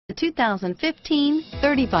The 2015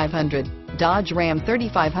 3500. Dodge Ram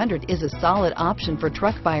 3500 is a solid option for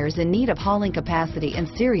truck buyers in need of hauling capacity and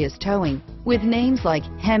serious towing. With names like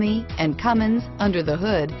Hemi and Cummins under the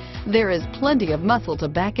hood, there is plenty of muscle to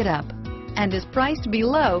back it up, and is priced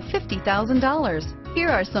below $50,000. Here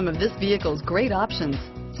are some of this vehicle's great options: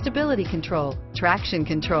 stability control, traction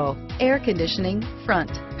control, air conditioning,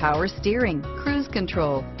 front, power steering, cruise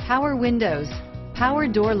control, power windows, power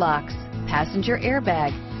door locks, passenger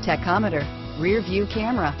airbag, tachometer, rear view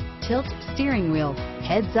camera, tilt steering wheel,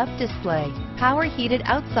 heads-up display, power heated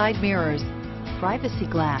outside mirrors, privacy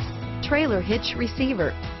glass, trailer hitch receiver,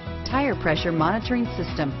 tire pressure monitoring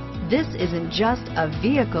system. This isn't just a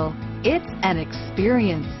vehicle, it's an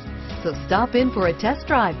experience. So stop in for a test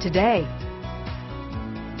drive today.